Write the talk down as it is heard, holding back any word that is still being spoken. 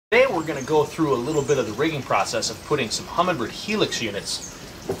Today we're going to go through a little bit of the rigging process of putting some Humminbird HELIX units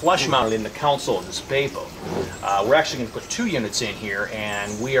flush mounted in the console of this bay boat. We're actually going to put 2 units in here,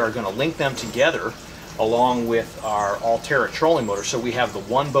 and we are going to link them together along with our Altera trolling motor, so we have the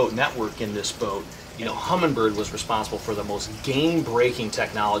one boat network in this boat. You know, Humminbird was responsible for the most game-breaking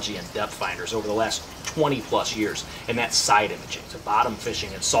technology in depth finders over the last 20 plus years, and that's side imaging, so bottom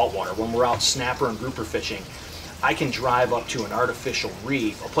fishing and saltwater. When we're out snapper and grouper fishing, I can drive up to an artificial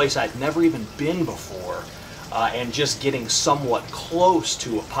reef, a place I'd never even been before, and just getting somewhat close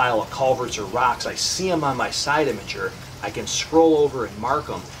to a pile of culverts or rocks. I see them on my side imager, I can scroll over and mark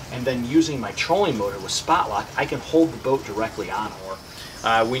them, and then using my trolling motor with spot lock, I can hold the boat directly on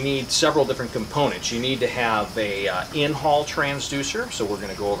them. We need several different components. You need to have a in-haul transducer, so we're going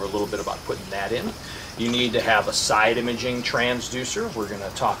to go over a little bit about putting that in. You need to have a side imaging transducer. We're going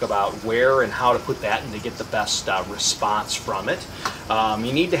to talk about where and how to put that and to get the best response from it.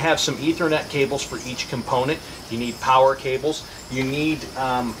 You need to have some Ethernet cables for each component. You need power cables. You need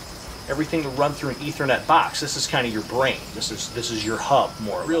everything to run through an Ethernet box. This is kind of your brain. This is your hub,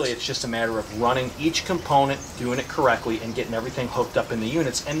 more or less. Really, it's just a matter of running each component, doing it correctly, and getting everything hooked up in the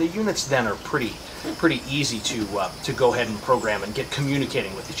units. And the units then are pretty easy to go ahead and program and get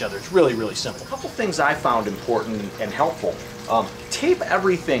communicating with each other. It's really, really simple. A couple things I found important and helpful. Tape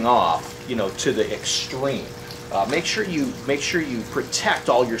everything off, you know, to the extreme. Make sure you protect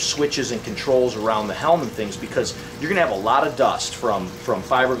all your switches and controls around the helm and things, because you're going to have a lot of dust from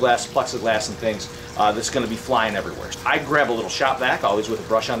fiberglass, plexiglass, and things that's going to be flying everywhere. I grab a little shop vac, always with a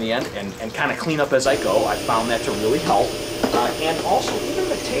brush on the end, and kind of clean up as I go. I found that to really help. And also, even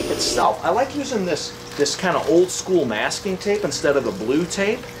the tape itself, I like using this kind of old school masking tape instead of the blue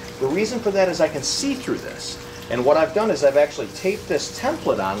tape. The reason for that is I can see through this. And what I've done is I've actually taped this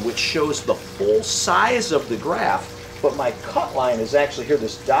template on, which shows the full size of the graph, but my cut line is actually here,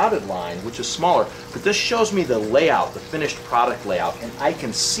 this dotted line, which is smaller, but this shows me the layout, the finished product layout, and I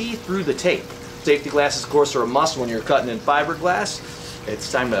can see through the tape. Safety glasses, of course, are a must when you're cutting in fiberglass.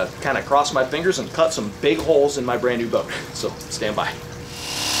 It's time to kind of cross my fingers and cut some big holes in my brand new boat. So stand by.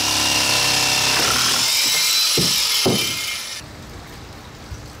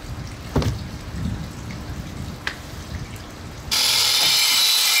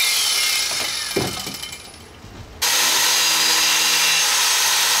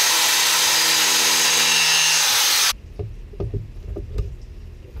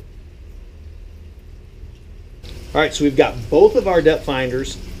 All right, so we've got both of our depth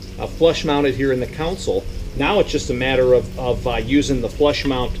finders flush mounted here in the console. Now it's just a matter of using the flush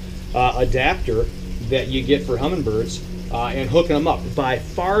mount adapter that you get for Humminbirds and hooking them up. By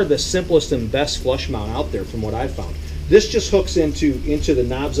far the simplest and best flush mount out there from what I've found. This just hooks into the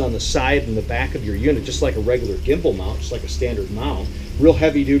knobs on the side and the back of your unit, just like a regular gimbal mount, just like a standard mount. Real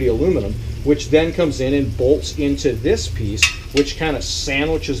heavy duty aluminum, which then comes in and bolts into this piece, which kind of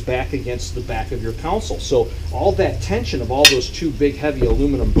sandwiches back against the back of your console. So all that tension of all those 2 big heavy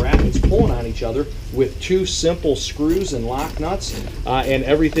aluminum brackets pulling on each other with 2 simple screws and lock nuts, and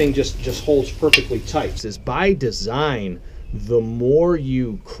everything just holds perfectly tight. Is by design, the more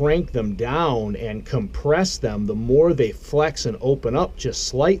you crank them down and compress them, the more they flex and open up just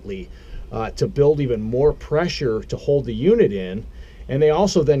slightly to build even more pressure to hold the unit in. And they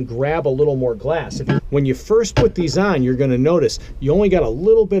also then grab a little more glass. When you first put these on, you're going to notice you only got a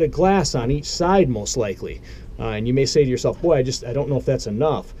little bit of glass on each side, most likely. And you may say to yourself, boy, I don't know if that's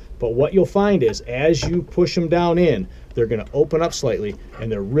enough. But what you'll find is as you push them down in, they're going to open up slightly, and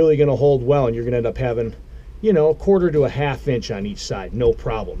they're really going to hold well, and you're going to end up having, you know, 1/4 to 1/2 inch on each side, no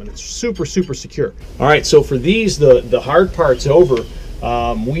problem. And it's super, super secure. All right, so for these, the hard part's over.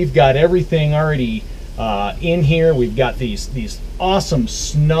 We've got everything already in here. We've got these awesome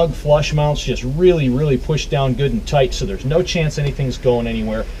snug flush mounts, just really pushed down good and tight, so there's no chance anything's going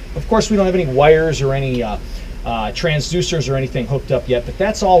anywhere. Of course, we don't have any wires or any transducers or anything hooked up yet, but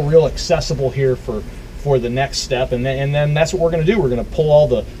that's all real accessible here for the next step. And then that's what we're going to do. We're going to pull all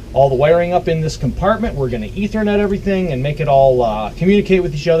the wiring up in this compartment. We're going to Ethernet everything and make it all communicate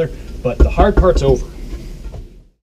with each other, but the hard part's over.